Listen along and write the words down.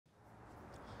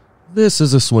This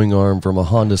is a swing arm from a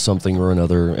Honda something or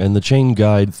another, and the chain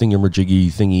guide thingamajiggy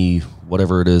thingy,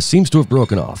 whatever it is, seems to have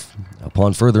broken off.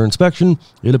 Upon further inspection,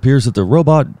 it appears that the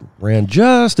robot ran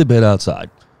just a bit outside.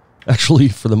 Actually,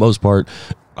 for the most part,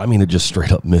 it just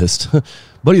straight up missed.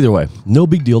 But either way, no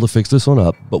big deal to fix this one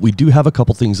up, but we do have a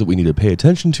couple things that we need to pay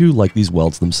attention to, like these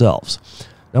welds themselves.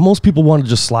 Now, most people want to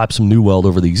just slap some new weld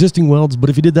over the existing welds, but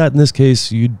if you did that in this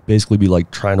case, you'd basically be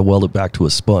like trying to weld it back to a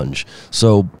sponge.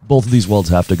 So both of these welds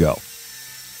have to go.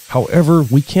 However,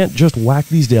 we can't just whack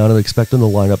these down and expect them to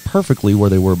line up perfectly where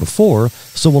they were before,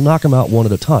 so we'll knock them out one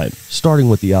at a time, starting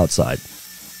with the outside.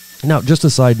 Now, just a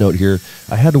side note here,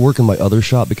 I had to work in my other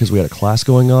shop because we had a class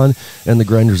going on, and the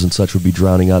grinders and such would be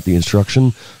drowning out the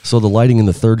instruction, so the lighting in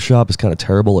the third shop is kind of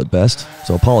terrible at best,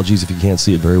 so apologies if you can't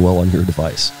see it very well on your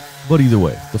device. But either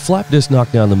way, the flap disc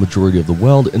knocked down the majority of the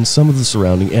weld and some of the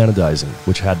surrounding anodizing,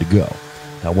 which had to go.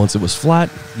 Now, once it was flat,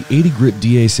 the 80 grit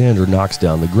DA sander knocks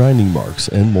down the grinding marks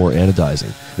and more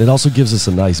anodizing. It also gives us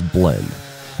a nice blend.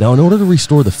 Now, in order to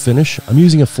restore the finish, I'm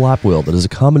using a flap wheel that is a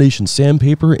combination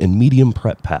sandpaper and medium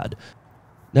prep pad.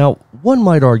 Now, one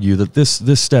might argue that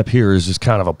this step here is just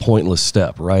kind of a pointless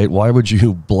step, right? Why would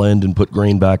you blend and put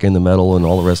grain back in the metal and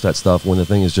all the rest of that stuff when the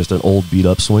thing is just an old beat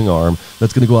up swing arm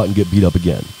that's going to go out and get beat up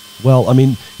again? Well,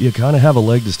 you kind of have a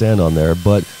leg to stand on there,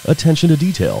 but attention to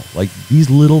detail, like these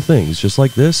little things, just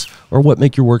like this, are what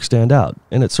make your work stand out.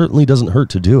 And it certainly doesn't hurt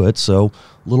to do it, so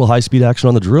a little high-speed action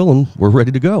on the drill and we're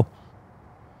ready to go.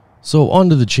 So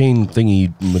onto the chain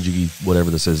thingy, majiggy,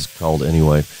 whatever this is called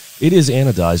anyway. It is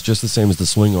anodized just the same as the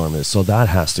swing arm is, so that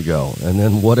has to go. And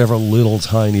then whatever little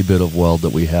tiny bit of weld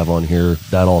that we have on here,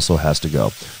 that also has to go.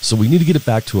 So we need to get it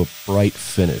back to a bright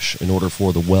finish in order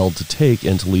for the weld to take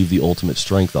and to leave the ultimate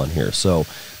strength on here. So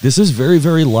this is very,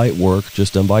 very light work,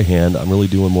 just done by hand. I'm really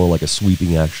doing more like a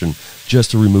sweeping action just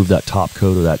to remove that top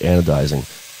coat of that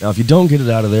anodizing. Now, if you don't get it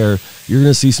out of there, you're going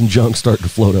to see some junk start to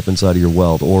float up inside of your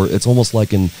weld, or it's almost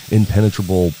like an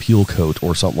impenetrable peel coat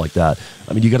or something like that.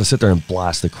 You got to sit there and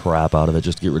blast the crap out of it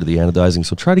just to get rid of the anodizing.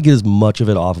 So try to get as much of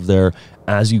it off of there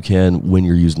as you can when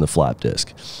you're using the flap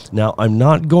disc. Now, I'm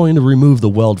not going to remove the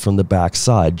weld from the back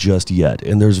side just yet,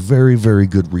 and there's very, very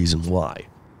good reason why.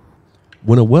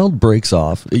 When a weld breaks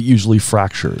off, it usually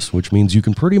fractures, which means you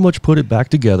can pretty much put it back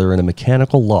together in a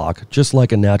mechanical lock, just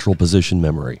like a natural position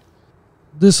memory.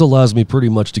 This allows me pretty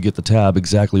much to get the tab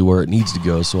exactly where it needs to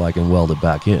go so I can weld it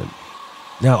back in.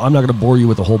 Now, I'm not going to bore you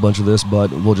with a whole bunch of this,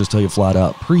 but we'll just tell you flat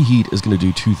out, preheat is going to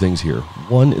do two things here.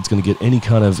 One, it's going to get any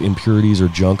kind of impurities or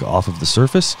junk off of the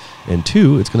surface, and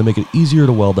two, it's going to make it easier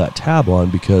to weld that tab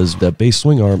on because that base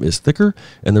swing arm is thicker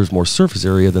and there's more surface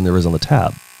area than there is on the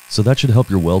tab. So that should help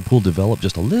your weld pool develop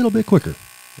just a little bit quicker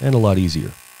and a lot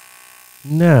easier.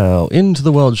 Now, into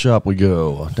the weld shop we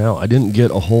go. Now, I didn't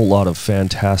get a whole lot of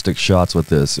fantastic shots with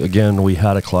this. Again, we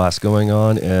had a class going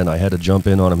on, and I had to jump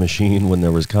in on a machine when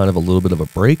there was kind of a little bit of a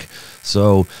break.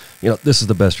 So, this is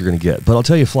the best you're going to get. But I'll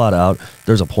tell you flat out,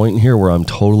 there's a point in here where I'm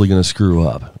totally going to screw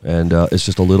up. And it's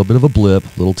just a little bit of a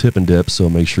blip, little tip and dip, so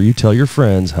make sure you tell your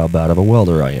friends how bad of a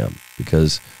welder I am.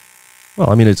 Because,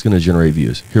 it's going to generate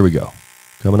views. Here we go.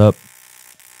 Coming up.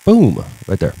 Boom.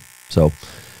 Right there. So,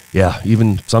 yeah,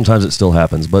 even sometimes it still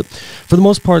happens, but for the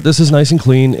most part, this is nice and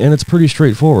clean, and it's pretty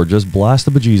straightforward. Just blast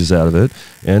the bejesus out of it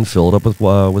and fill it up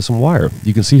with some wire.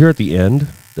 You can see here at the end,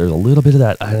 there's a little bit of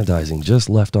that anodizing just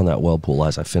left on that weld pool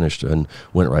as I finished and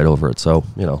went right over it. So,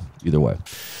 either way.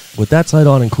 With that side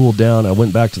on and cooled down, I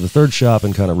went back to the third shop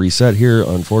and kind of reset here.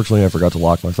 Unfortunately, I forgot to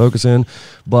lock my focus in,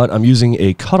 but I'm using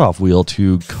a cutoff wheel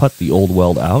to cut the old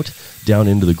weld out down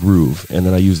into the groove, and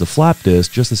then I use the flap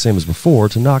disc just the same as before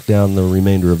to knock down the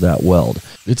remainder of that weld.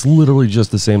 It's literally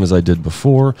just the same as I did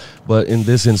before, but in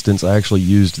this instance, I actually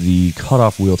used the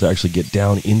cutoff wheel to actually get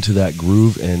down into that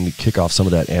groove and kick off some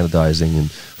of that anodizing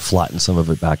and flatten some of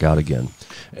it back out again.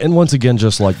 And once again,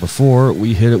 just like before,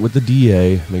 we hit it with the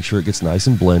DA, make sure it gets nice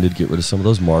and blended, get rid of some of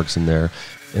those marks in there,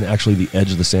 and actually the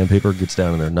edge of the sandpaper gets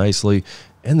down in there nicely.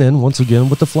 And then once again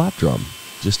with the flap drum,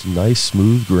 just a nice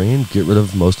smooth grain, get rid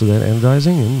of most of that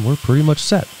anodizing, and we're pretty much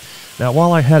set. Now,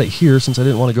 while I had it here, since I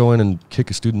didn't want to go in and kick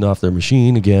a student off their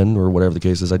machine again, or whatever the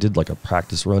case is, I did like a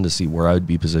practice run to see where I would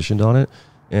be positioned on it,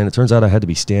 and it turns out I had to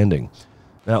be standing.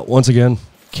 Now, once again,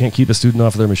 can't keep a student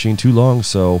off of their machine too long,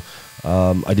 so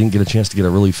I didn't get a chance to get a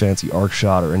really fancy arc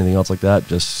shot or anything else like that.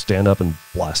 Just stand up and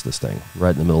blast this thing right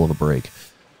in the middle of a break.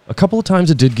 A couple of times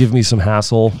it did give me some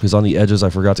hassle because on the edges I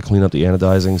forgot to clean up the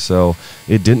anodizing, so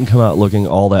it didn't come out looking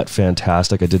all that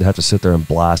fantastic. I did have to sit there and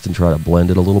blast and try to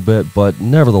blend it a little bit, but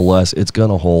nevertheless, it's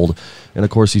going to hold. And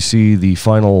of course, you see the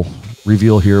final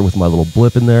reveal here with my little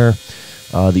blip in there.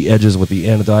 the edges with the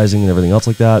anodizing and everything else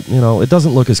like that. You know, it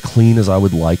doesn't look as clean as I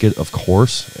would like it, of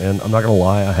course. And I'm not going to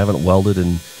lie, I haven't welded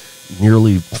in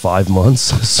nearly 5 months.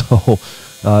 So,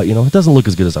 you know, it doesn't look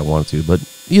as good as I want it to. But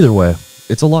either way,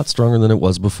 it's a lot stronger than it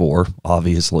was before,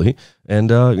 obviously. And,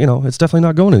 you know, it's definitely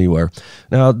not going anywhere.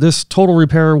 Now, this total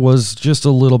repair was just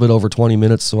a little bit over 20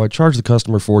 minutes, so I charged the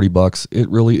customer $40. It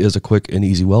really is a quick and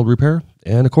easy weld repair.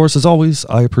 And, of course, as always,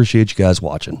 I appreciate you guys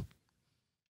watching.